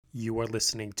You are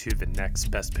listening to the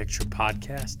Next Best Picture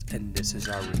podcast, and this is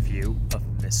our review of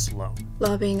Miss Sloane.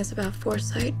 Lobbying is about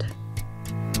foresight.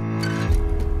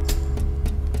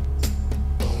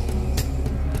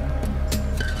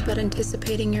 About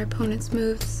anticipating your opponent's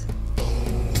moves.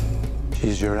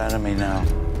 She's your enemy now.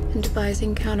 And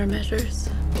devising countermeasures.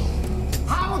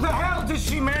 How the hell does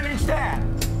she manage that?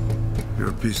 You're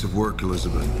a piece of work,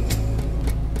 Elizabeth.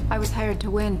 I was hired to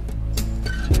win.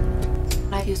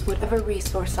 I use whatever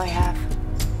resource I have.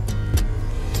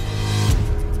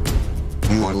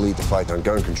 You want to lead the fight on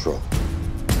gun control.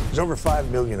 There's over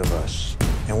 5 million of us,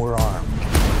 and we're armed.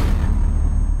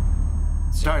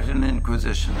 Start an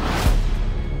inquisition.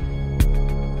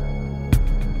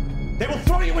 They will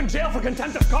throw you in jail for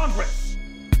contempt of Congress.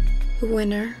 The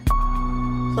winner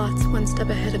plots one step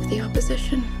ahead of the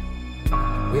opposition.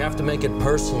 We have to make it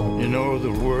personal. You know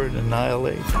the word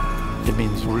annihilate? It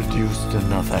means reduce to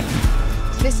nothing.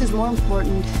 This is more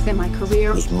important than my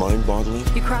career. It was mind-boggling.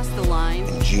 You crossed the line.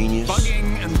 Ingenious. Bugging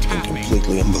and tapping. And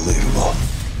completely unbelievable.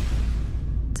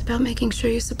 It's about making sure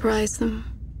you surprise them.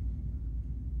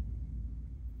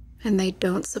 And they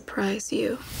don't surprise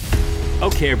you.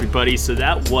 Okay, everybody, so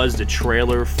that was the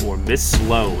trailer for Miss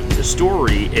Sloane. The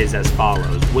story is as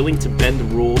follows. Willing to bend the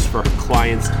rules for her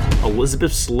clients,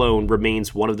 Elizabeth Sloane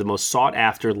remains one of the most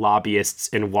sought-after lobbyists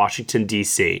in Washington,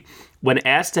 D.C. When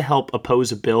asked to help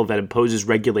oppose a bill that imposes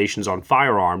regulations on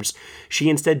firearms,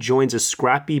 she instead joins a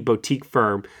scrappy boutique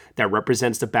firm that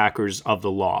represents the backers of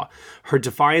the law. Her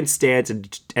defiant stance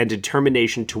and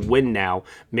determination to win now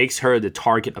makes her the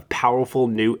target of powerful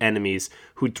new enemies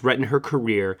who threaten her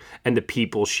career and the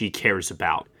people she cares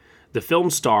about. The film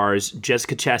stars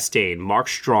Jessica Chastain, Mark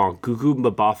Strong, Gugu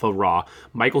Mbatha-Raw,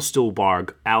 Michael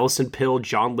Stuhlbarg, Alison Pill,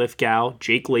 John Lithgow,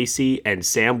 Jake Lacey, and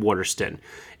Sam Waterston.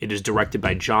 It is directed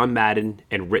by John Madden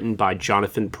and written by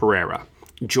Jonathan Pereira.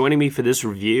 Joining me for this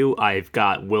review, I've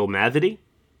got Will Mavity.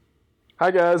 Hi,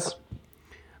 guys.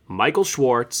 Michael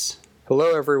Schwartz.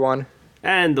 Hello, everyone.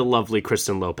 And the lovely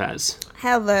Kristen Lopez.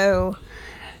 Hello.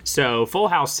 So, full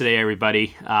house today,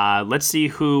 everybody. Let's see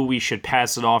who we should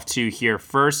pass it off to here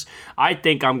first. I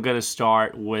think I'm going to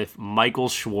start with Michael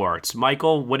Schwartz.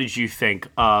 Michael, what did you think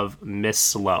of Miss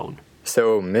Sloane?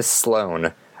 So, Miss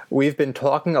Sloane, we've been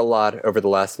talking a lot over the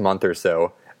last month or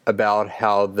so about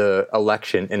how the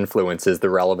election influences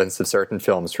the relevance of certain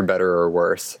films for better or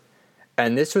worse.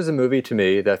 And this was a movie to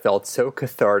me that felt so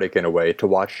cathartic in a way to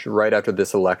watch right after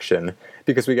this election,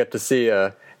 because we get to see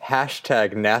a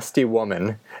hashtag nasty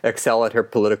woman excel at her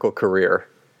political career.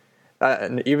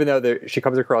 And even though she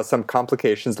comes across some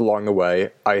complications along the way,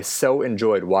 I so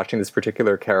enjoyed watching this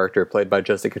particular character, played by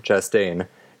Jessica Chastain,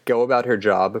 go about her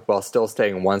job while still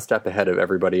staying one step ahead of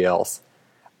everybody else.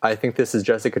 I think this is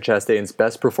Jessica Chastain's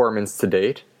best performance to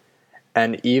date,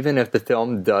 and even if the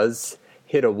film does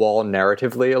hit a wall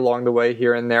narratively along the way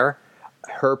here and there,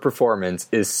 her performance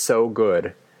is so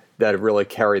good that it really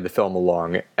carried the film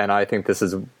along, and I think this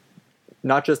is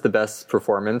not just the best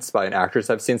performance by an actress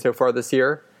I've seen so far this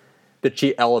year, but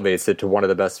she elevates it to one of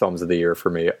the best films of the year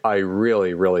for me. I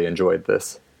really, really enjoyed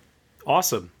this.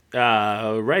 Awesome.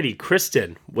 Righty,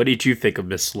 Kristen, what did you think of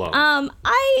Miss Sloane?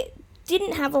 I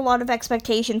didn't have a lot of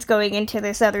expectations going into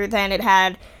this other than it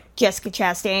had Jessica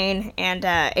Chastain and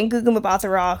Gugu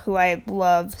Mbatha-Raw, who I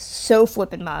love so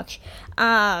flippin' much.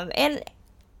 And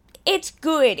it's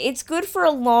good. It's good for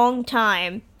a long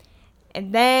time.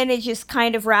 And then it just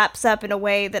kind of wraps up in a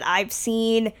way that I've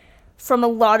seen from a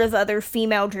lot of other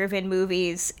female-driven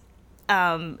movies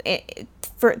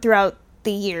throughout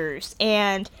the years.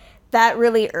 And that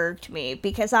really irked me,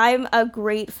 because I'm a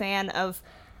great fan of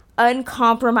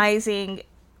uncompromising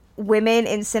women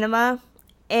in cinema.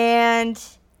 And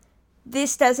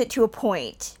this does it to a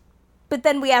point. But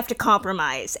then we have to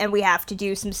compromise, and we have to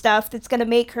do some stuff that's going to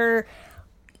make her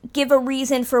give a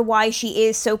reason for why she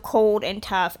is so cold and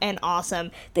tough and awesome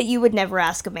that you would never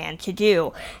ask a man to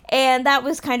do. And that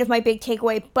was kind of my big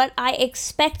takeaway, but I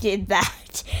expected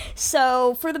that.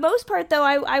 So for the most part, though,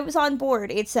 I was on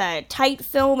board. It's a tight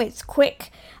film. It's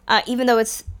quick. Even though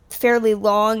it's fairly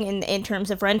long in terms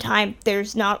of runtime,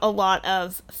 there's not a lot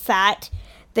of fat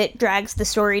that drags the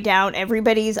story down.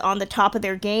 Everybody's on the top of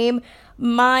their game.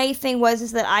 My thing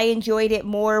is that I enjoyed it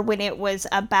more when it was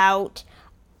about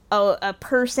a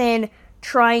person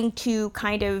trying to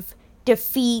kind of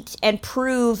defeat and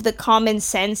prove the common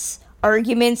sense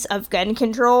arguments of gun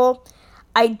control.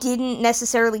 I didn't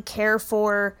necessarily care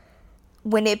for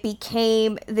when it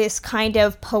became this kind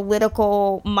of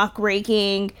political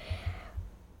muckraking,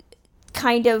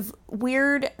 kind of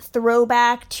weird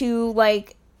throwback to,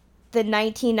 like, the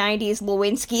 1990s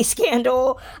Lewinsky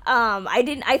scandal.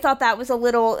 I thought that was a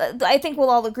little, I think we'll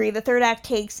all agree the third act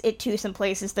takes it to some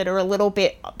places that are a little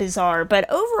bit bizarre, but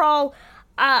overall,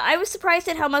 I was surprised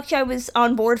at how much I was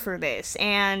on board for this,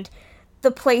 and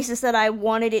the places that I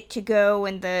wanted it to go,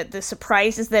 and the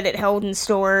surprises that it held in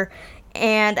store.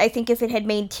 And I think if it had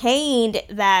maintained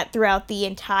that throughout the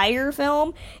entire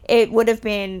film, it would have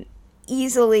been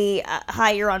easily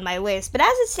higher on my list. But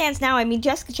as it stands now, I mean,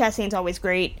 Jessica Chastain's always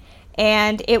great,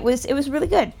 and it was really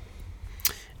good.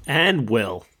 And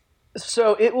Will.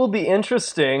 So it will be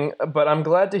interesting, but I'm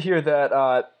glad to hear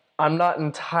that I'm not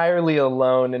entirely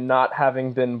alone in not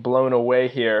having been blown away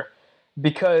here,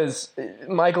 because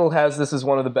Michael has this as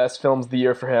one of the best films of the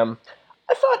year for him.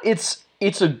 I thought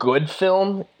it's a good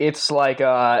film. It's like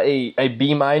a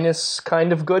B-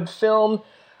 kind of good film,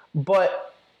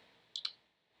 but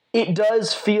it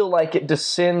does feel like it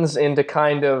descends into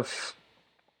kind of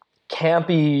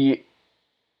campy,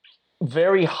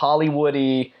 very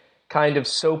Hollywoody, kind of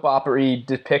soap opera-y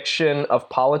depiction of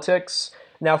politics.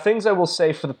 Now, things I will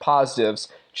say for the positives.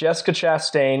 Jessica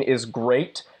Chastain is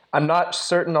great. I'm not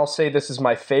certain I'll say this is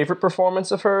my favorite performance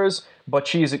of hers, but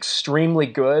she is extremely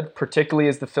good, particularly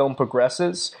as the film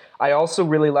progresses. I also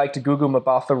really liked Gugu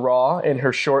Mbatha-Raw in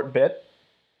her short bit.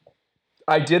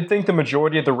 I did think the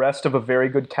majority of the rest of a very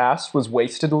good cast was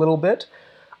wasted a little bit,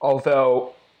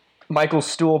 although Michael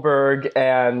Stuhlbarg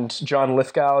and John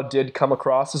Lithgow did come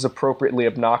across as appropriately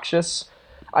obnoxious.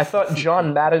 I thought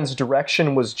John Madden's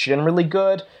direction was generally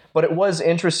good, but it was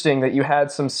interesting that you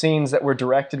had some scenes that were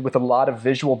directed with a lot of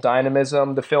visual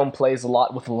dynamism. The film plays a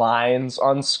lot with lines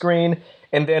on screen,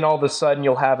 and then all of a sudden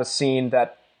you'll have a scene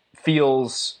that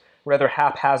feels rather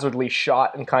haphazardly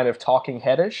shot and kind of talking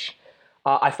headish.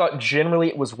 I thought generally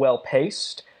it was well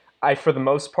paced. I, for the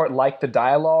most part, liked the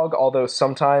dialogue, although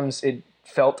sometimes it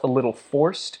felt a little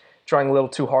forced, trying a little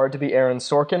too hard to be Aaron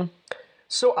Sorkin.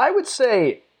 So I would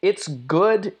say it's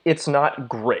good, it's not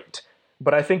great.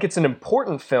 But I think it's an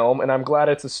important film, and I'm glad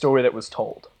it's a story that was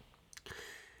told.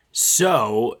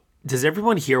 So, does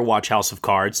everyone here watch House of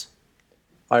Cards?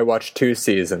 I watched 2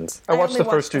 seasons. I watched the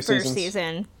first two first seasons.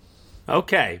 Season.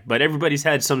 Okay, but everybody's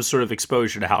had some sort of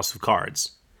exposure to House of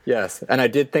Cards. Yes, and I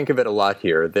did think of it a lot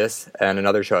here. This and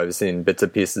another show I've seen bits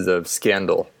and pieces of,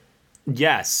 Scandal.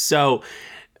 Yes, so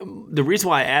the reason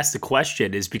why I asked the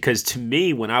question is because to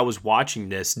me, when I was watching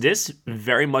this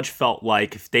very much felt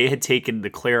like if they had taken the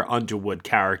Claire Underwood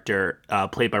character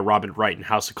played by Robin Wright in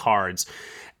House of Cards,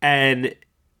 and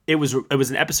it was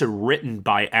an episode written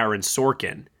by Aaron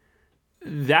Sorkin.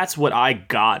 That's what I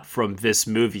got from this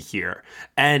movie here.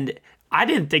 And I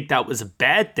didn't think that was a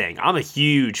bad thing. I'm a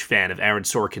huge fan of Aaron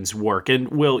Sorkin's work. And,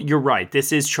 Will, you're right.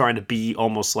 This is trying to be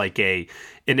almost like an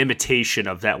imitation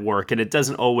of that work. And it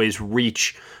doesn't always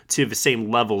reach to the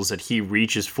same levels that he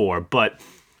reaches for. But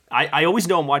I always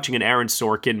know I'm watching an Aaron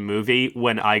Sorkin movie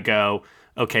when I go,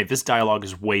 okay, this dialogue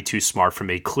is way too smart for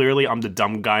me. Clearly, I'm the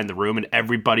dumb guy in the room, and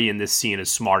everybody in this scene is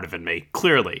smarter than me.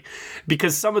 Clearly.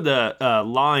 Because some of the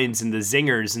lines and the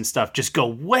zingers and stuff just go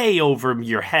way over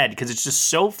your head because it's just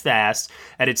so fast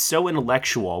and it's so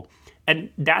intellectual. And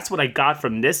that's what I got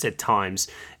from this at times.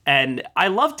 And I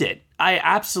loved it. I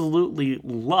absolutely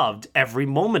loved every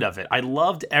moment of it. I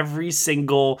loved every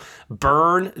single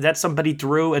burn that somebody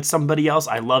threw at somebody else.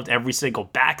 I loved every single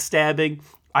backstabbing.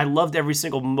 I loved every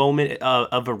single moment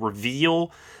of a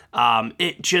reveal.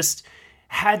 It just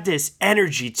had this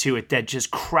energy to it that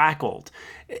just crackled.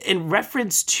 In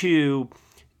reference to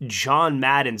John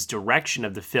Madden's direction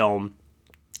of the film,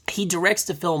 he directs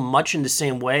the film much in the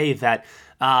same way that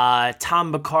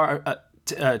Tom McCarthy,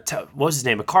 what was his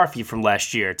name? McCarthy from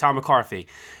last year. Tom McCarthy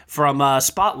from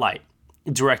Spotlight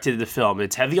directed the film.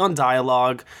 It's heavy on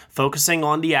dialogue, focusing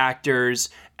on the actors,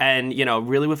 and, you know,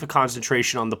 really with a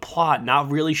concentration on the plot,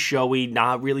 not really showy,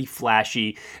 not really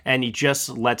flashy, and he just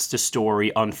lets the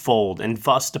story unfold. And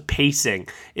thus, the pacing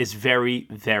is very,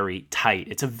 very tight.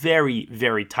 It's a very,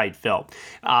 very tight film.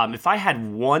 If I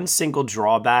had one single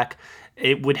drawback,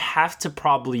 it would have to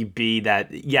probably be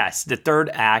that, yes, the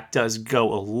third act does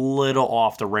go a little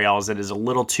off the rails and is a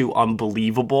little too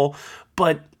unbelievable,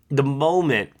 but the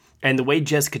moment and the way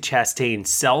Jessica Chastain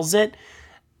sells it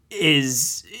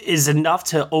is enough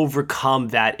to overcome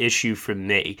that issue for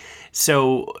me.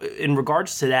 So in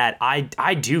regards to that,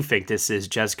 I do think this is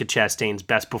Jessica Chastain's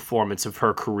best performance of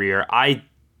her career. I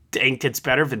think it's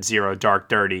better than Zero Dark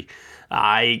 30.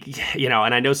 And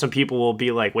I know some people will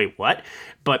be like, wait, what?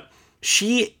 But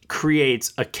she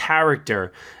creates a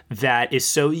character that is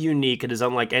so unique and is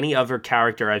unlike any other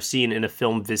character I've seen in a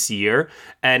film this year,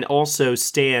 and also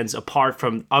stands apart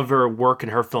from other work in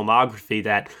her filmography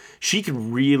that she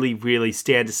can really, really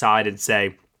stand aside and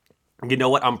say, you know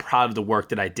what? I'm proud of the work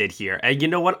that I did here. And you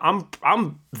know what?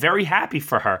 I'm very happy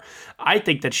for her. I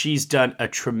think that she's done a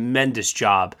tremendous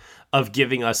job of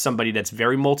giving us somebody that's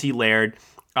very multi-layered.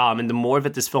 And the more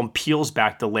that this film peels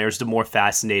back the layers, the more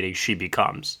fascinating she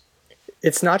becomes.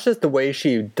 It's not just the way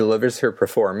she delivers her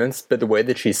performance, but the way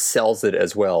that she sells it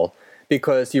as well.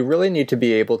 Because you really need to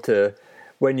be able to,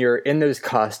 when you're in those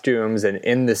costumes and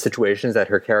in the situations that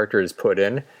her character is put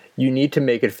in, you need to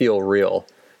make it feel real.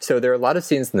 So there are a lot of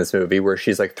scenes in this movie where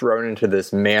she's like thrown into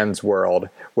this man's world,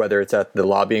 whether it's at the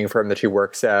lobbying firm that she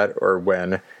works at or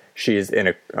when she's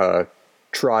in a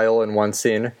trial in one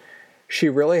scene. She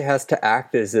really has to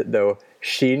act as though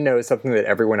she knows something that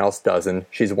everyone else doesn't.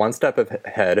 She's one step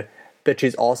ahead, but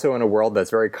she's also in a world that's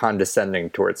very condescending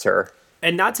towards her.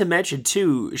 And not to mention,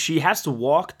 too, she has to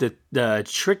walk the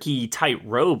tricky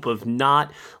tightrope of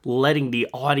not letting the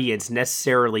audience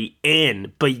necessarily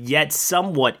in, but yet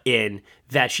somewhat in,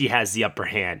 that she has the upper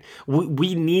hand.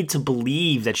 We need to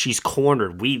believe that she's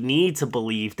cornered. We need to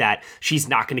believe that she's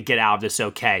not going to get out of this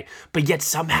okay. But yet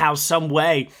somehow, some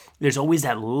way, there's always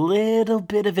that little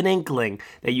bit of an inkling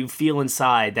that you feel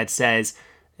inside that says,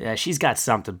 yeah, she's got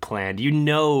something planned. You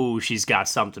know she's got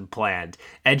something planned.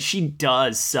 And she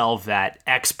does sell that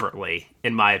expertly,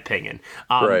 in my opinion.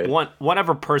 Right. One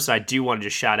other person I do want to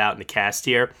just shout out in the cast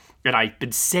here, and I've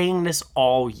been saying this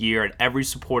all year at every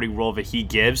supporting role that he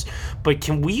gives, but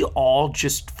can we all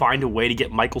just find a way to get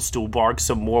Michael Stuhlbarg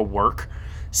some more work?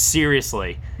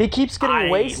 Seriously. He keeps getting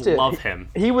wasted. I love him.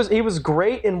 He was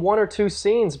great in one or two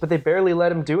scenes, but they barely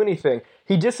let him do anything.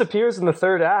 He disappears in the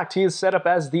third act. He is set up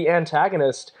as the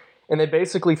antagonist, and they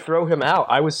basically throw him out.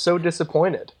 I was so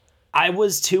disappointed. I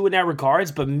was too in that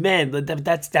regards, but man,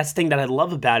 that's the thing that I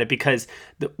love about it, because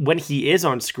when he is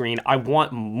on screen, I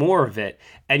want more of it.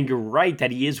 And you're right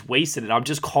that he is wasted, and I'm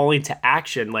just calling to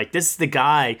action. Like, this is the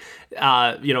guy,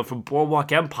 from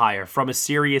Boardwalk Empire, from a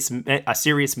serious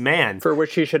man, for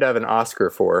which he should have an Oscar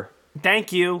for.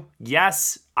 Thank you.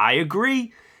 Yes, I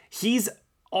agree. He's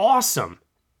awesome,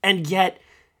 and yet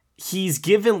he's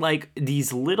given like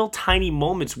these little tiny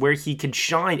moments where he can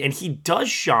shine, and he does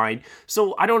shine.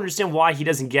 So I don't understand why he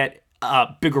doesn't get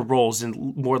bigger roles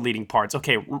and more leading parts.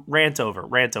 Okay, rant over.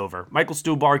 Michael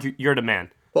Stuhlbarg, you're the man.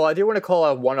 Well, I do want to call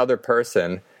out one other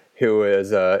person who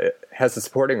has a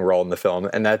supporting role in the film,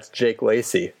 and that's Jake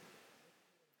Lacey,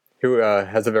 who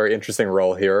has a very interesting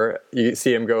role here. You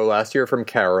see him go last year from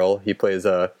Carol. He plays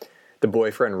the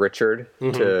boyfriend Richard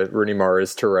to Rooney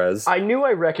Mara's Therese. I knew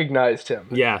I recognized him.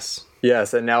 Yes,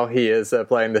 and now he is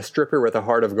playing the stripper with a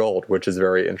heart of gold, which is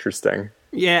very interesting.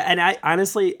 Yeah, and I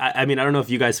honestly, I mean, I don't know if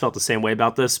you guys felt the same way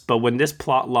about this, but when this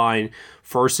plot line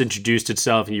first introduced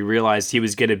itself and you realized he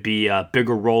was going to be a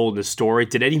bigger role in the story,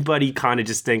 did anybody kind of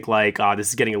just think like, this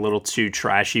is getting a little too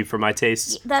trashy for my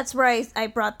taste? That's right. I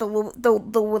brought the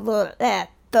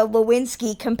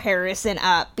Lewinsky comparison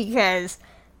up because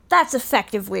that's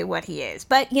effectively what he is.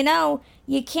 But,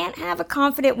 you can't have a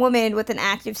confident woman with an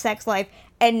active sex life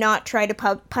and not try to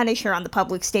punish her on the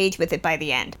public stage with it by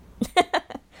the end.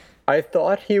 I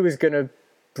thought he was going to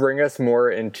bring us more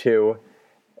into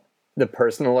the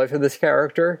personal life of this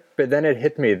character, but then it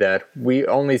hit me that we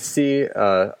only see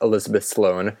Elizabeth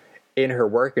Sloane in her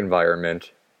work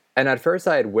environment. And at first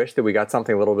I had wished that we got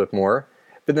something a little bit more,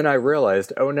 but then I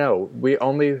realized, oh no, we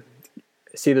only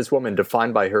see this woman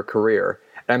defined by her career.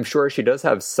 And I'm sure she does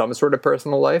have some sort of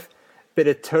personal life, but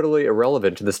it's totally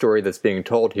irrelevant to the story that's being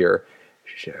told here.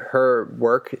 Her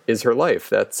work is her life.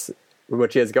 That's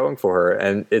what she has going for her,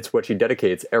 and it's what she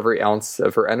dedicates every ounce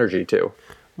of her energy to.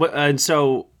 And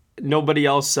so nobody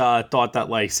else thought that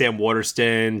like Sam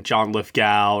Waterston, John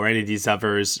Lithgow, or any of these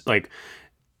others, like,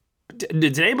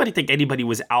 did anybody think anybody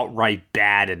was outright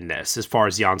bad in this as far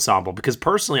as the ensemble? Because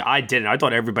personally, I didn't. I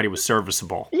thought everybody was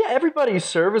serviceable. Yeah, everybody's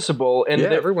serviceable, and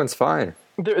everyone's fine.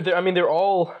 They're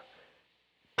all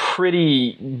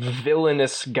pretty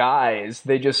villainous guys.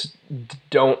 They just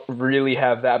don't really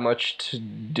have that much to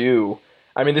do.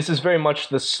 I mean, this is very much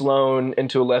the Sloane and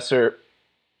to a lesser,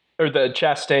 or the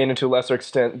Chastain and to a lesser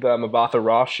extent the Mabatha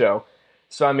Ross show.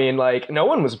 So I mean, like, no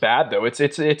one was bad though. It's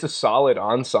a solid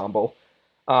ensemble.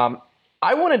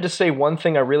 I wanted to say one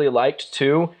thing I really liked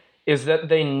too is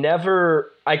that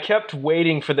I kept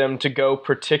waiting for them to go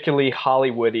particularly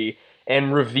Hollywoody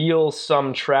and reveal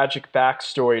some tragic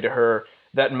backstory to her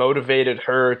that motivated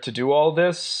her to do all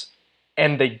this,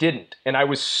 and they didn't. And I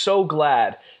was so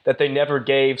glad that they never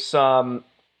gave some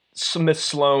Miss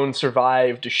Sloane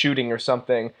survived a shooting or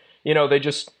something.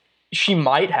 She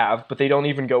might have, but they don't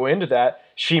even go into that.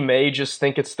 She may just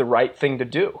think it's the right thing to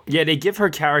do. Yeah, they give her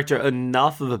character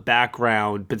enough of a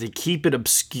background, but they keep it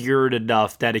obscured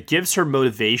enough that it gives her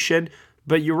motivation,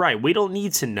 But you're right. We don't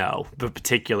need to know the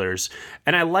particulars.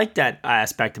 And I like that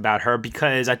aspect about her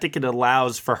because I think it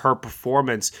allows for her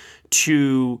performance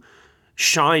to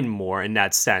shine more in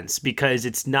that sense, because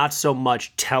it's not so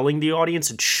much telling the audience,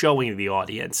 it's showing the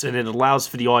audience, and it allows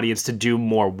for the audience to do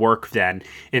more work then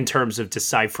in terms of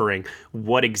deciphering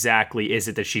what exactly is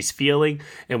it that she's feeling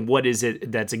and what is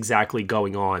it that's exactly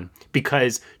going on,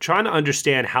 because trying to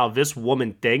understand how this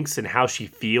woman thinks and how she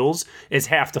feels is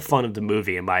half the fun of the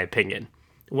movie, in my opinion.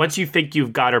 Once you think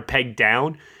you've got her pegged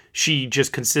down, she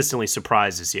just consistently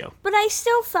surprises you. But I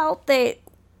still felt that,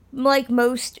 like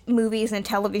most movies and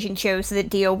television shows that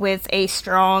deal with a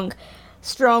strong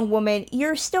woman,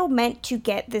 you're still meant to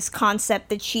get this concept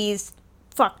that she's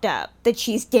fucked up, that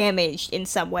she's damaged in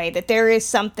some way, that there is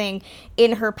something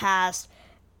in her past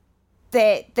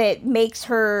that makes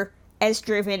her as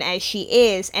driven as she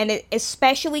is. And it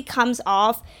especially comes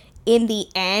off in the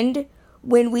end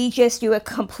when we just do a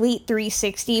complete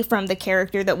 360 from the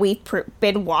character that we've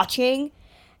been watching.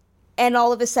 And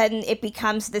all of a sudden, it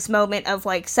becomes this moment of,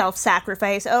 like,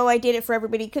 self-sacrifice. Oh, I did it for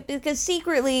everybody. Because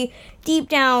secretly, deep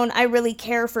down, I really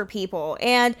care for people.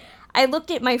 And I looked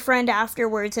at my friend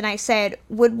afterwards and I said,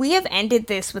 would we have ended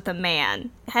this with a man?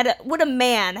 Would a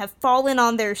man have fallen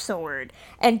on their sword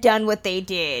and done what they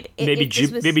did? Maybe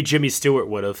Jimmy Stewart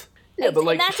would have. Yeah, but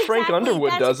like Frank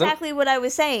Underwood doesn't. That's exactly what I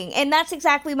was saying. And that's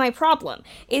exactly my problem,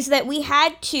 is that we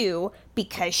had to,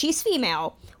 because she's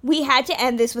female, we had to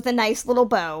end this with a nice little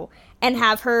bow and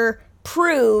have her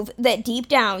prove that deep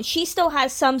down she still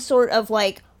has some sort of,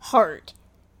 like, heart.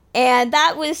 And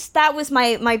that was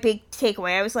my big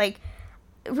takeaway. I was like,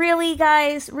 really,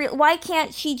 guys? Why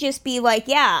can't she just be like,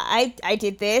 yeah, I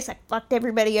did this, I fucked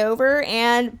everybody over,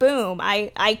 and boom,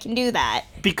 I can do that.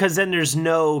 Because then there's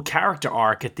no character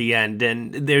arc at the end,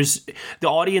 and the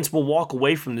audience will walk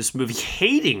away from this movie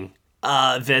hating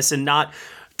this and not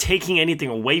taking anything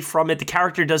away from it. The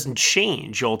character doesn't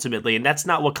change ultimately, and that's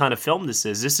not what kind of film this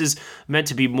is. This is meant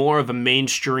to be more of a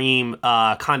mainstream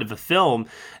kind of a film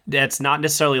that's not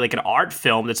necessarily like an art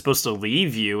film that's supposed to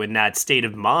leave you in that state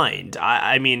of mind.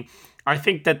 I mean, I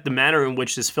think that the manner in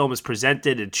which this film is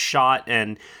presented, it's shot,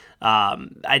 and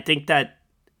I think that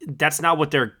that's not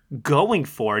what they're going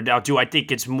for. Now, do I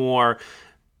think it's more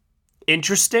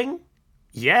interesting?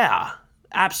 Yeah.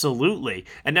 Absolutely.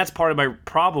 And that's part of my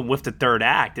problem with the third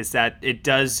act, is that it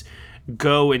does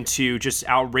go into just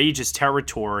outrageous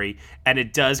territory, and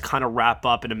it does kind of wrap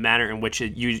up in a manner in which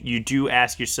you do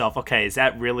ask yourself, okay, is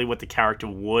that really what the character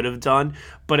would have done?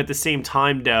 But at the same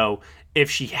time, though,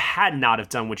 if she had not have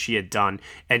done what she had done,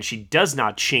 and she does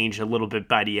not change a little bit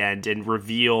by the end and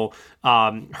reveal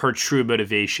her true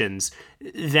motivations,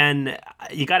 then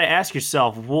you got to ask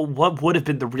yourself, well, what would have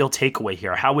been the real takeaway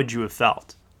here? How would you have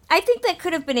felt? I think that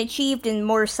could have been achieved in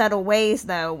more subtle ways,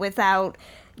 though, without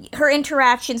her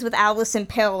interactions with Alison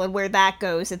Pill and where that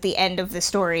goes at the end of the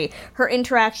story. Her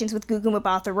interactions with Gugu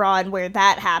Mbatha Raw and where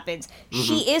that happens. Mm-hmm.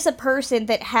 She is a person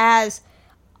that has,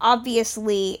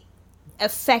 obviously,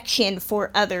 affection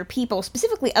for other people,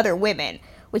 specifically other women,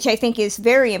 which I think is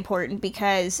very important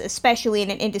because, especially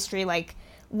in an industry like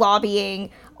lobbying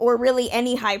or really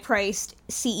any high-priced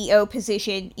CEO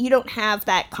position, you don't have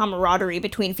that camaraderie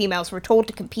between females. We're told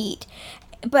to compete.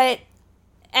 But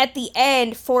at the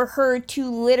end, for her to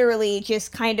literally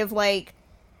just kind of like,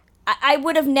 I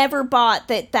would have never bought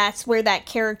that that's where that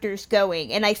character's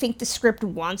going. And I think the script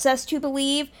wants us to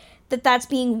believe that that's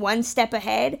being one step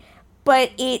ahead.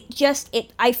 But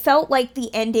I felt like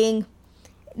the ending,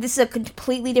 this is a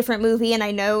completely different movie, and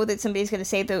I know that somebody's going to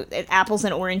say the apples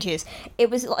and oranges. It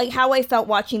was like how I felt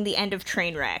watching the end of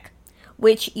Trainwreck,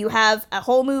 which you have a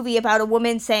whole movie about a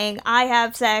woman saying, I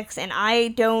have sex, and I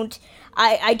don't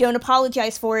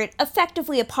apologize for it,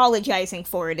 effectively apologizing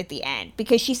for it at the end,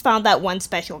 because she's found that one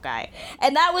special guy.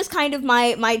 And that was kind of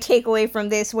my takeaway from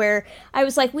this, where I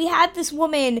was like, we had this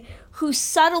woman who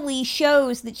subtly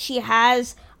shows that she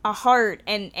has a heart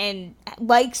and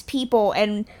likes people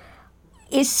and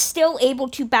is still able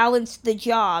to balance the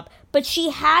job, but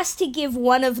she has to give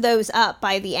one of those up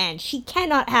by the end. She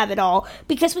cannot have it all,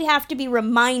 because we have to be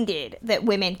reminded that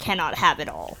women cannot have it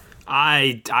all.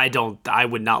 I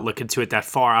would not look into it that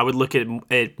far. I would look at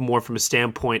it more from a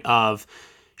standpoint of,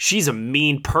 she's a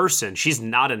mean person. She's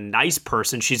not a nice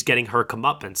person. She's getting her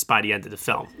comeuppance by the end of the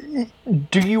film.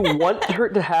 Do you want her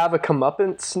to have a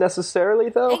comeuppance necessarily,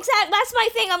 though? Exactly. That's my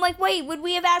thing. I'm like, wait, would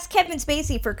we have asked Kevin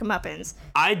Spacey for comeuppance?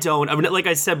 I don't. I mean, like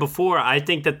I said before, I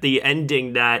think that the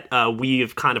ending that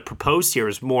we've kind of proposed here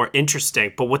is more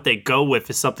interesting, but what they go with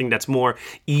is something that's more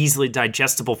easily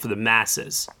digestible for the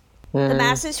masses. The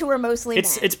masses who are mostly men.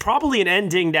 It's probably an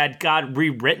ending that got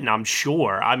rewritten, I'm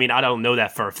sure. I mean, I don't know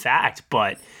that for a fact,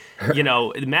 but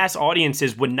The mass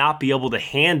audiences would not be able to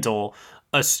handle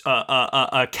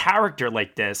a character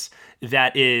like this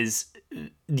that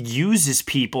uses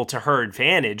people to her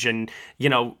advantage and,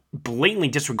 blatantly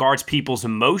disregards people's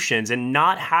emotions and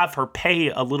not have her pay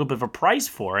a little bit of a price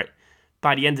for it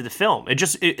by the end of the film.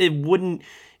 It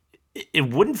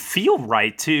wouldn't feel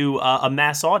right to a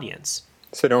mass audience.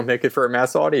 So don't make it for a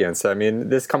mass audience. I mean,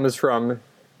 this comes from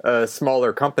a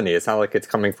smaller company. It's not like it's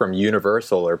coming from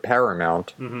Universal or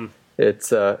Paramount. Mm-hmm. It's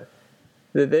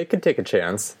they could take a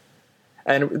chance.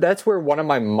 And that's where one of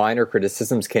my minor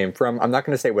criticisms came from. I'm not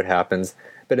going to say what happens,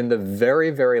 but in the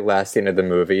very, very last scene of the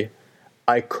movie,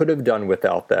 I could have done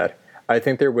without that. I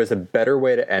think there was a better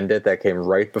way to end it that came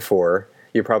right before.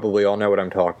 You probably all know what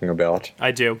I'm talking about.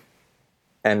 I do.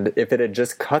 And if it had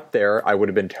just cut there, I would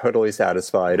have been totally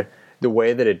satisfied. The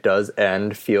way that it does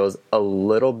end feels a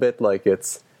little bit like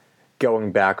it's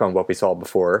going back on what we saw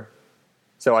before.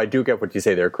 So I do get what you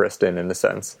say there, Kristen, in a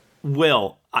sense.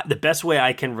 Will, the best way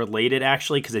I can relate it,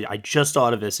 actually, because I just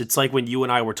thought of this, it's like when you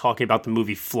and I were talking about the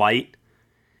movie Flight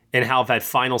and how that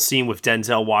final scene with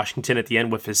Denzel Washington at the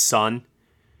end with his son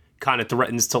kind of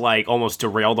threatens to almost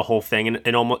derail the whole thing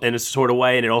in a sort of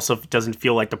way, and it also doesn't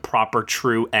feel like the proper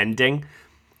true ending.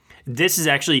 This is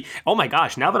actually, oh my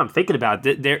gosh, now that I'm thinking about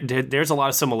it, there's a lot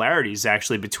of similarities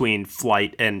actually between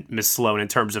Flight and Miss Sloane in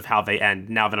terms of how they end,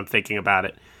 now that I'm thinking about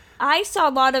it. I saw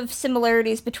a lot of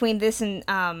similarities between this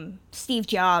and Steve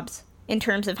Jobs in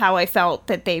terms of how I felt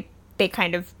that they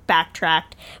kind of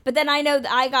backtracked. But then I know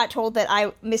that I got told that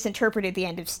I misinterpreted the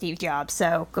end of Steve Jobs,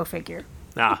 so go figure.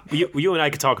 You and I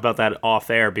could talk about that off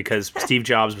air because Steve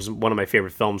Jobs was one of my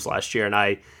favorite films last year, and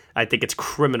I think it's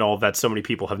criminal that so many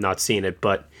people have not seen it,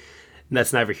 but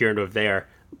that's neither here nor there.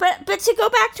 But to go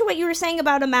back to what you were saying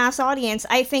about a mass audience,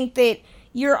 I think that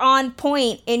you're on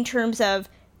point in terms of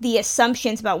the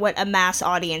assumptions about what a mass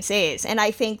audience is. And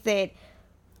I think that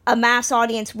a mass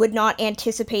audience would not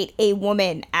anticipate a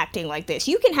woman acting like this.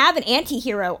 You can have an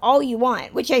anti-hero all you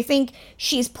want, which I think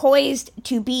she's poised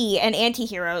to be an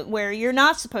anti-hero where you're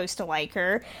not supposed to like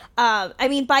her. I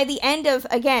mean, by the end of,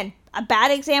 again, a bad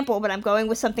example, but I'm going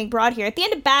with something broad here. At the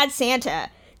end of Bad Santa,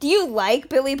 do you like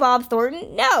Billy Bob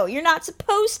Thornton? No, you're not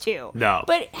supposed to. No.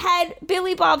 But had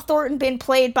Billy Bob Thornton been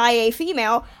played by a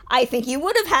female, I think you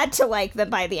would have had to like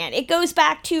them by the end. It goes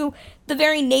back to the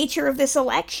very nature of this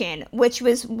election, which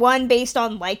was one based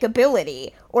on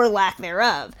likability or lack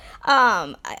thereof.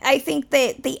 I think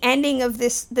that the ending of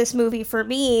this movie for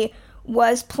me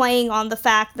was playing on the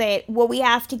fact that, well, we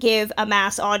have to give a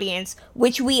mass audience,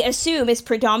 which we assume is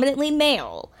predominantly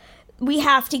male, we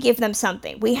have to give them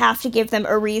something. We have to give them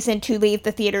a reason to leave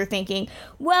the theater thinking,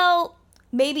 well,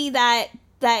 maybe that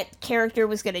character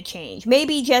was going to change.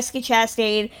 Maybe Jessica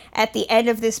Chastain at the end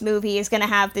of this movie is going to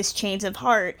have this change of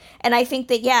heart. And I think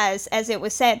that, yes, as it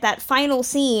was said, that final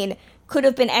scene could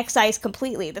have been excised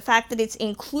completely. The fact that it's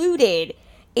included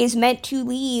is meant to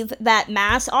leave that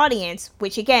mass audience,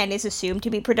 which again is assumed to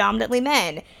be predominantly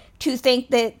men, to think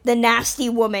that the nasty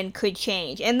woman could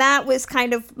change. And that was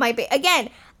kind of again,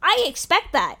 I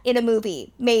expect that in a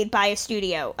movie made by a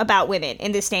studio about women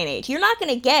in this day and age. You're not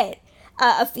going to get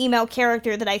a female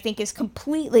character that I think is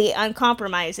completely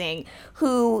uncompromising,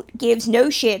 who gives no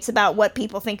shits about what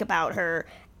people think about her,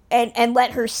 and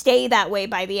let her stay that way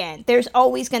by the end. There's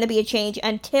always going to be a change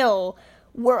until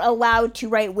we're allowed to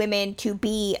write women to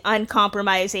be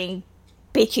uncompromising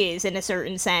bitches in a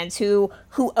certain sense, who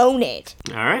own it.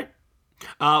 All right.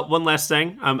 One last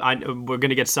thing. We're going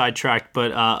to get sidetracked,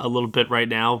 but a little bit right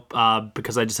now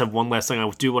because I just have one last thing I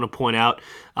do want to point out.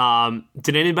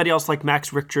 Did anybody else like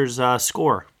Max Richter's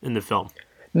score in the film?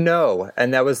 No,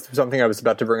 and that was something I was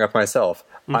about to bring up myself.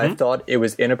 Mm-hmm. I thought it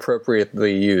was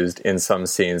inappropriately used in some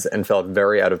scenes and felt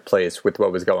very out of place with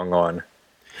what was going on.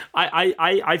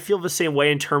 I feel the same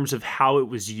way in terms of how it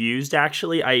was used,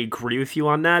 actually. I agree with you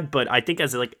on that, but I think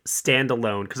as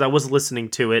standalone, because I was listening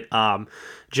to it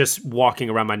just walking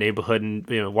around my neighborhood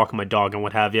and walking my dog and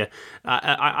what have you.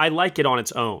 I like it on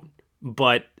its own,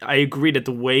 but I agree that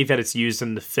the way that it's used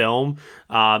in the film,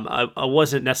 I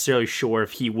wasn't necessarily sure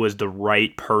if he was the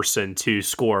right person to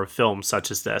score a film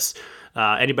such as this.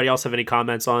 Anybody else have any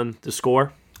comments on the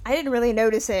score? I didn't really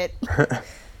notice it.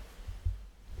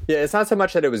 Yeah, it's not so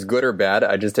much that it was good or bad.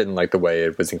 I just didn't like the way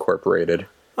it was incorporated.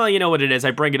 Well, you know what it is.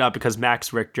 I bring it up because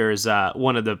Max Richter is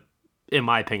one of the, in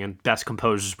my opinion, best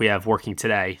composers we have working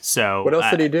today. So what else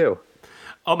did he do?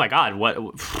 Oh my God! What?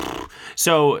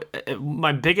 So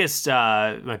my biggest thing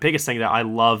that I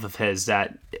love of his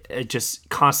that it just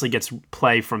constantly gets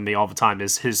play from me all the time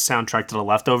is his soundtrack to The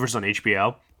Leftovers on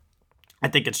HBO. I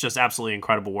think it's just absolutely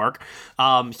incredible work.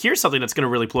 Here's something that's going to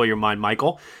really blow your mind,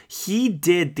 Michael. He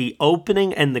did the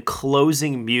opening and the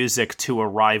closing music to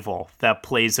Arrival that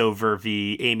plays over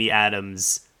the Amy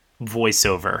Adams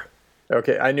voiceover.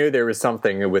 Okay, I knew there was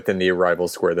something within the Arrival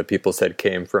score that people said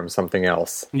came from something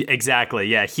else. Exactly,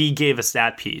 yeah. He gave us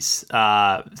that piece.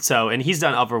 And he's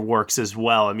done other works as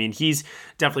well. I mean, he's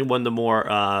definitely one of the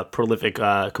more prolific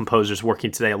composers working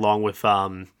today, along with... who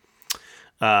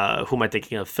am I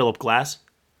thinking of? Philip Glass.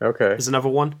 Okay. Is another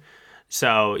one.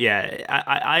 So, yeah,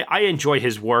 I enjoy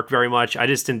his work very much. I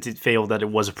just didn't feel that it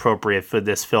was appropriate for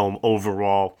this film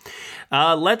overall.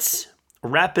 Let's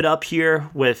wrap it up here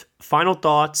with final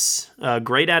thoughts.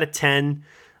 Grade out of 10,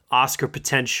 Oscar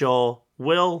potential.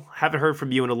 Will, haven't heard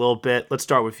from you in a little bit. Let's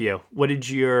start with you. What did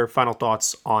your final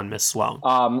thoughts on Miss Sloane?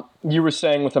 You were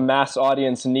saying with a mass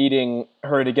audience needing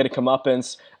her to get a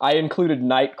comeuppance, I included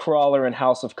Nightcrawler and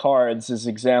House of Cards as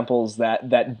examples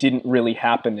that didn't really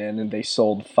happen in, and they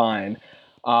sold fine.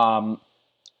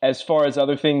 As far as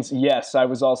other things, yes, I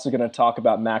was also going to talk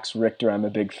about Max Richter. I'm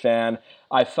a big fan.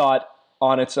 I thought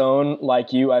on its own,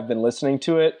 like you, I've been listening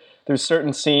to it. There's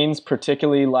certain scenes,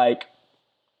 particularly like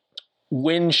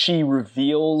when she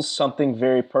reveals something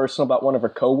very personal about one of her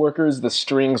coworkers, the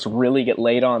strings really get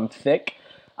laid on thick.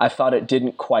 I thought it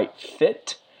didn't quite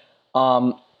fit.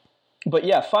 But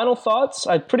yeah, final thoughts.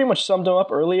 I pretty much summed them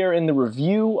up earlier in the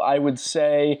review. I would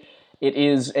say it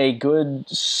is a good,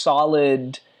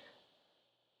 solid...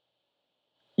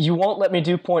 You won't let me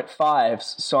do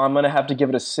 0.5s, so I'm going to have to give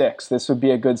it a 6. This would be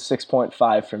a good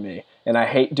 6.5 for me, and I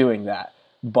hate doing that.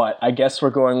 But I guess we're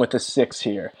going with a 6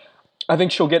 here. I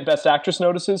think she'll get Best Actress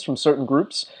notices from certain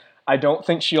groups. I don't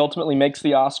think she ultimately makes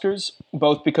the Oscars,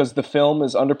 both because the film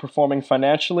is underperforming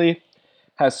financially,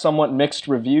 has somewhat mixed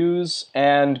reviews,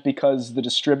 and because the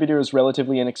distributor is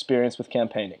relatively inexperienced with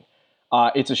campaigning.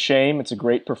 It's a shame. It's a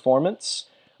great performance,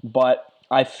 but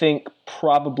I think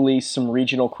probably some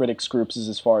regional critics groups is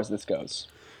as far as this goes.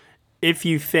 If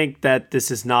you think that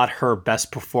this is not her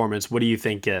best performance, what do you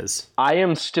think is? I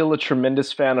am still a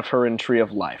tremendous fan of her in Tree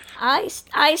of Life.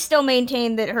 I still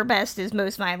maintain that her best is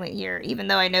Most Violent Year, even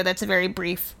though I know that's a very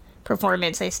brief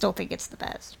performance. I still think it's the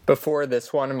best. Before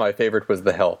this one, my favorite was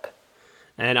The Help.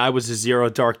 And I was a Zero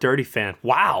Dark Thirty fan.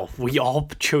 Wow, we all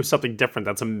chose something different.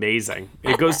 That's amazing.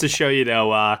 It goes to show,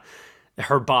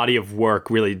 her body of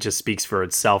work really just speaks for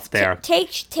itself there.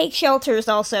 Take Shelter is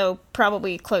also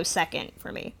probably close second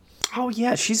for me. Oh,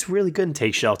 yeah, she's really good in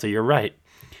Take Shelter. You're right.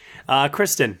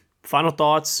 Kristen, final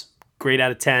thoughts, grade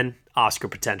out of 10, Oscar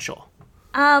potential.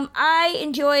 I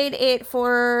enjoyed it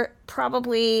for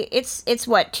probably, it's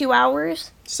what, 2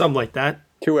 hours? Something like that.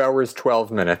 2 hours,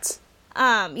 12 minutes.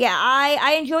 Yeah,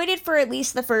 I enjoyed it for at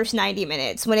least the first 90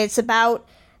 minutes when it's about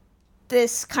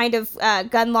this kind of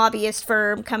gun lobbyist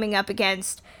firm coming up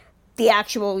against the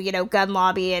actual, gun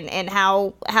lobby and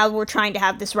how we're trying to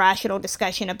have this rational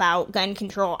discussion about gun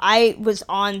control. I was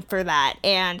on for that,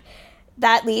 and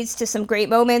that leads to some great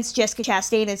moments. Jessica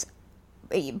Chastain is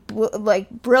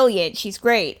brilliant. She's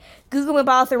great. Gugu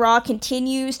Mbatha-Raw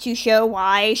continues to show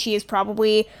why she is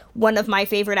probably one of my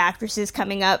favorite actresses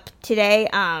coming up today.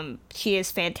 She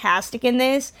is fantastic in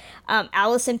this.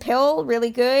 Alison Pill, really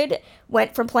good.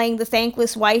 Went from playing the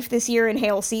thankless wife this year in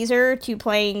Hail Caesar to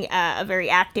playing a very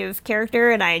active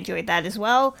character, and I enjoyed that as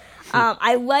well.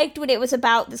 I liked when it was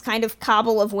about this kind of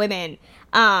cabal of women,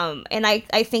 and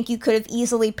I think you could have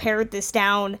easily pared this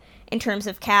down in terms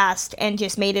of cast and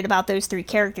just made it about those three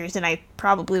characters, and I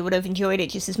probably would have enjoyed it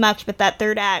just as much. But that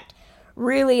third act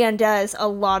really undoes a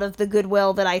lot of the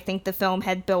goodwill that I think the film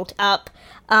had built up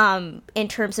in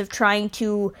terms of trying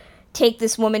to take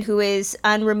this woman who is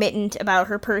unremittent about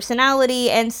her personality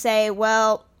and say,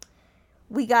 well,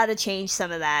 we gotta change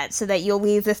some of that so that you'll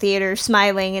leave the theater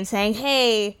smiling and saying,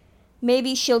 hey,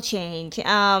 maybe she'll change.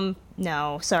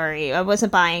 No, sorry, I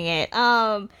wasn't buying it.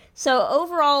 So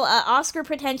overall, Oscar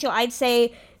potential, I'd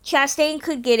say Chastain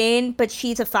could get in, but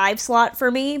she's a 5 slot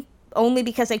for me, only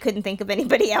because I couldn't think of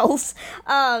anybody else.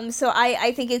 So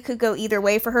I think it could go either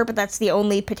way for her, but that's the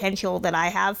only potential that I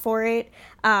have for it.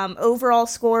 Overall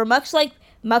score, much like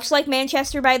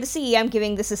Manchester by the Sea, I'm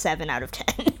giving this a 7 out of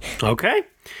 10. Okay.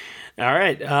 All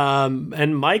right.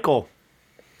 And Michael.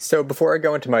 So before I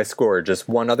go into my score, just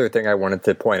one other thing I wanted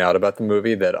to point out about the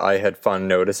movie that I had fun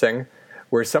noticing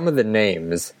were some of the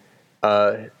names.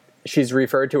 She's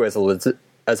referred to as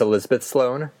Elizabeth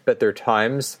Sloane, but there are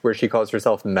times where she calls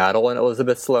herself Madeline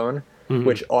Elizabeth Sloane,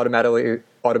 which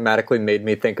automatically made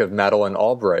me think of Madeleine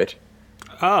Albright.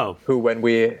 Oh. Who, when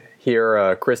we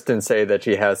hear Kristen say that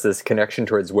she has this connection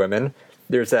towards women,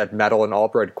 there's that Madeleine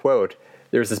Albright quote,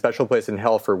 "There's a special place in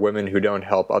hell for women who don't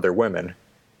help other women."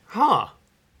 Huh.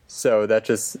 So that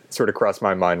just sort of crossed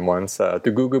my mind once. The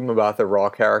Gugu Mbatha Raw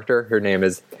character, her name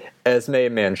is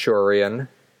Esme Manchurian.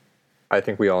 I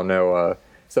think we all know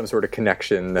some sort of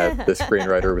connection that the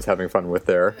screenwriter was having fun with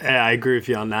there. Yeah, I agree with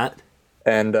you on that.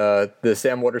 And the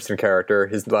Sam Waterston character,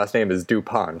 his last name is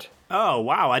DuPont. Oh,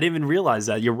 wow, I didn't even realize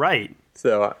that. You're right.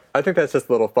 So I think that's just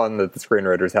a little fun that the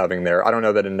screenwriter's having there. I don't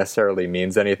know that it necessarily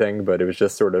means anything, but it was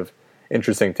just sort of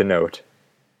interesting to note.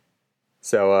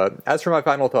 So as for my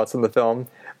final thoughts on the film,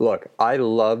 look, I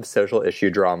love social issue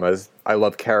dramas. I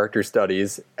love character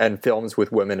studies and films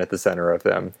with women at the center of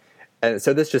them. And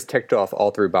so this just ticked off all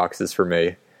 3 boxes for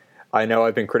me. I know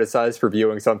I've been criticized for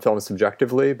viewing some films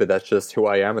subjectively, but that's just who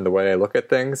I am and the way I look at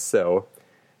things. So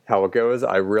how it goes,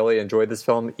 I really enjoyed this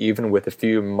film, even with a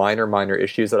few minor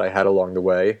issues that I had along the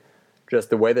way.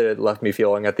 Just the way that it left me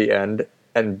feeling at the end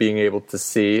and being able to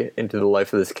see into the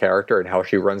life of this character and how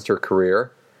she runs her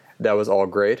career. That was all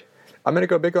great. I'm going to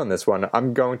go big on this one.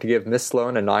 I'm going to give Miss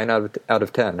Sloane a 9 out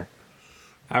of 10.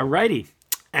 Alrighty.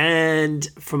 And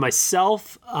for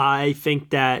myself, I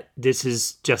think that this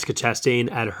is Jessica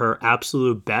Chastain at her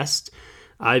absolute best.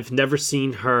 I've never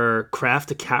seen her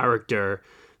craft a character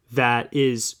that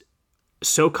is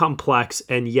so complex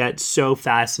and yet so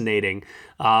fascinating.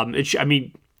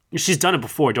 She's done it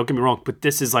before, don't get me wrong, but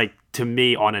this is, like, to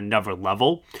me, on another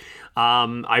level.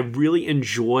 I really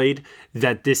enjoyed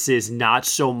that this is not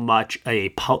so much a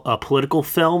political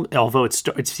film, although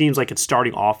it seems like it's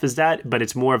starting off as that, but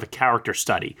it's more of a character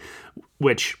study,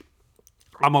 which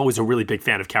I'm always a really big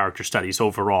fan of character studies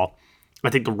overall.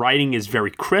 I think the writing is very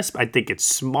crisp. I think it's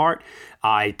smart.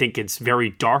 I think it's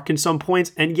very dark in some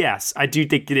points. And yes, I do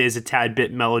think it is a tad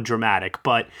bit melodramatic,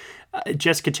 but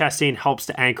Jessica Chastain helps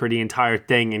to anchor the entire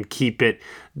thing and keep it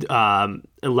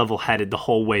level-headed the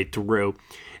whole way through.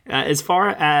 As far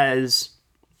as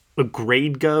a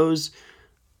grade goes,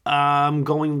 I'm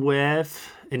going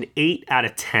with an 8 out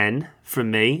of 10 for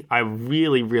me. I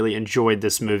really enjoyed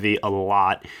this movie a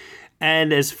lot.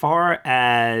 And as far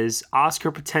as Oscar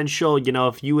potential,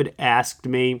 if you had asked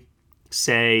me,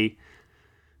 say,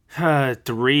 2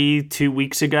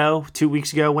 weeks ago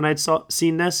when I'd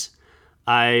seen this,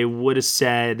 I would have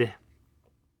said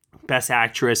Best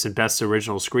Actress and Best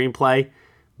Original Screenplay.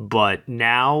 But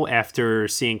now, after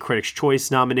seeing Critics'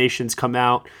 Choice nominations come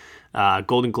out,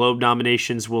 Golden Globe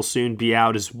nominations will soon be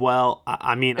out as well.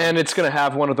 And it's going to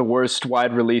have one of the worst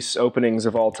wide release openings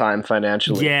of all time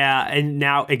financially. Yeah, and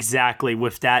now exactly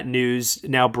with that news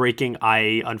now breaking,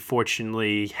 I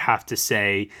unfortunately have to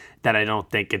say that I don't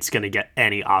think it's going to get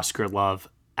any Oscar love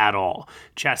at all.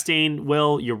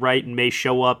 Chastain you're right, and may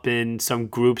show up in some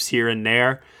groups here and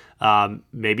there.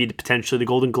 Maybe potentially the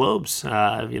Golden Globes.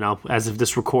 As of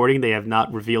this recording, they have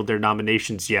not revealed their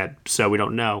nominations yet, so we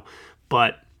don't know.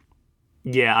 But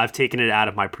yeah, I've taken it out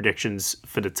of my predictions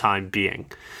for the time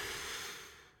being.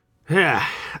 Yeah,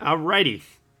 alrighty.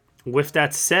 With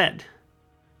that said,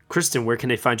 Kristen, where can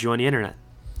they find you on the internet?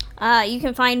 You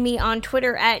can find me on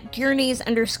Twitter at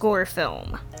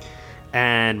Journeys_film.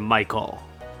 And Michael.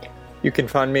 You can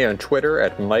find me on Twitter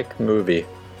at MikeMovie.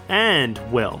 And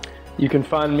Will. You can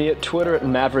find me at Twitter at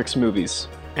Mavericks Movies.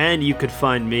 And you could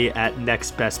find me at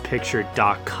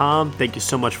nextbestpicture.com. Thank you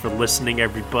so much for listening,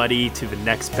 everybody, to the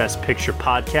Next Best Picture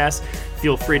podcast.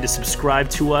 Feel free to subscribe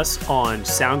to us on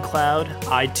SoundCloud,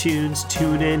 iTunes,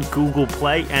 TuneIn, Google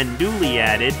Play, and newly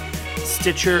added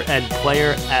Stitcher and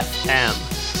Player FM.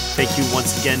 Thank you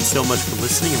once again so much for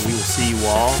listening, and we will see you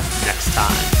all next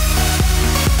time.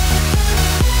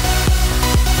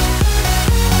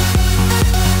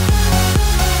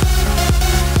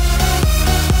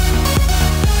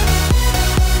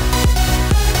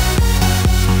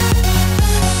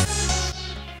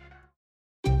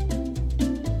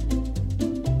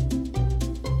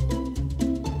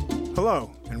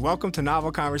 Hello, and welcome to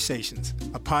Novel Conversations,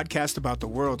 a podcast about the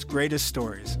world's greatest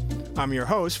stories. I'm your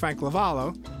host, Frank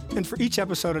Lavallo, and for each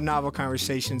episode of Novel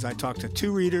Conversations, I talk to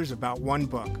 2 readers about one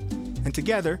book. And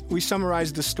together, we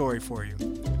summarize the story for you.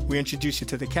 We introduce you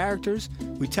to the characters,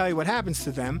 we tell you what happens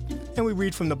to them, and we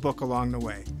read from the book along the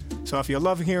way. So if you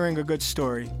love hearing a good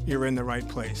story, you're in the right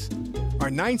place.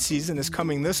 Our 9th season is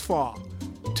coming this fall.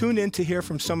 Tune in to hear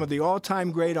from some of the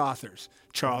all-time great authors,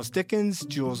 Charles Dickens,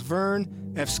 Jules Verne,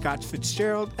 F. Scott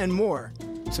Fitzgerald, and more.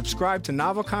 Subscribe to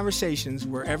Novel Conversations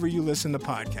wherever you listen to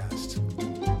podcasts.